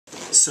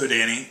So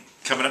Danny,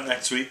 coming up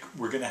next week,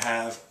 we're going to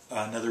have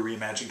another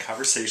reimagined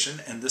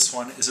conversation, and this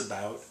one is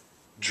about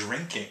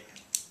drinking.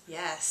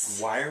 Yes.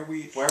 Why are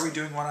we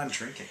doing one on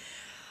drinking?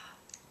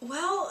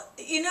 Well,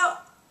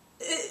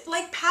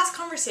 like past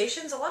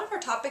conversations, a lot of our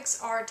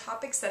topics are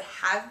topics that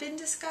have been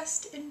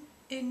discussed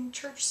in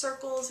church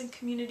circles and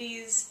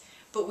communities,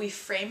 but we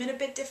frame it a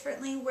bit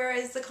differently,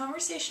 whereas the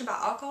conversation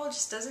about alcohol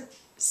just doesn't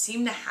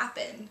seem to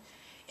happen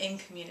in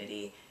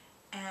community.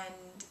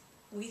 And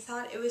we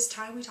thought it was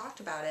time we talked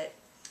about it.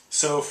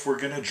 So if we're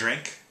going to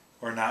drink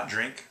or not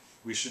drink,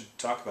 we should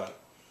talk about it.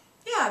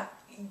 Yeah,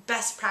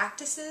 best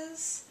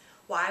practices,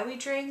 why we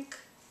drink,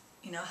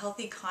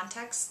 healthy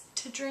context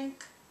to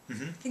drink,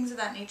 things of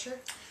that nature.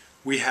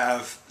 We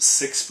have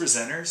 6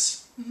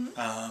 presenters,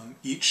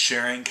 each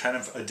sharing kind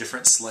of a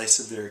different slice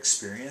of their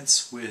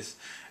experience with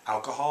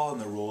alcohol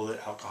and the role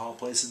that alcohol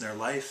plays in their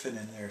life and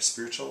in their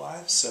spiritual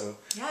lives. So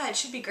yeah, it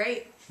should be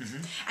great.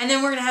 And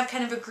then we're going to have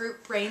kind of a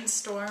group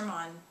brainstorm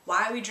on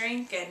why we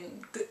drink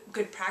and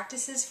good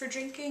practices for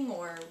drinking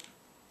or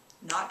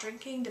not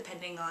drinking,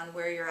 depending on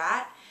where you're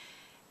at.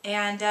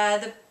 And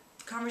the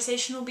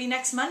conversation will be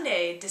next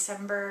Monday,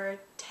 December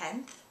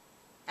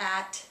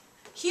 10th,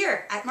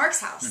 here at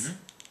Mark's house,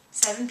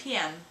 7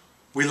 p.m.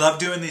 We love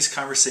doing these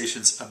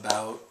conversations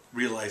about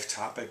real life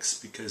topics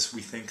because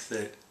we think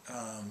that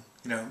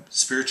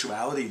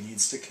spirituality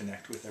needs to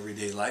connect with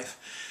everyday life,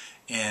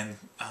 and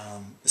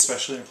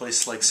especially in a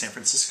place like San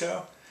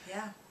Francisco.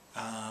 Yeah.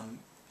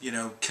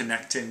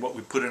 Connecting what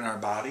we put in our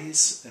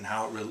bodies and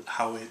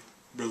how it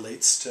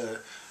relates to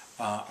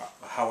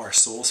how our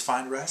souls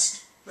find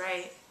rest.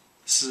 Right.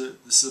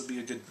 This will be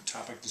a good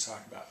topic to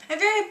talk about. And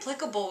very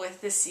applicable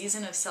with this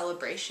season of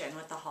celebration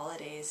with the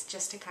holidays,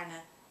 just to kind of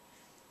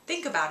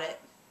think about it.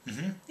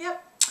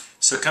 Yep.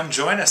 So come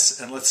join us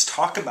and let's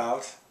talk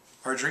about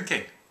our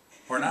drinking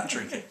or not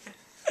drinking.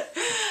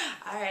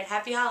 All right.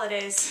 Happy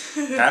holidays.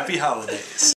 Happy holidays.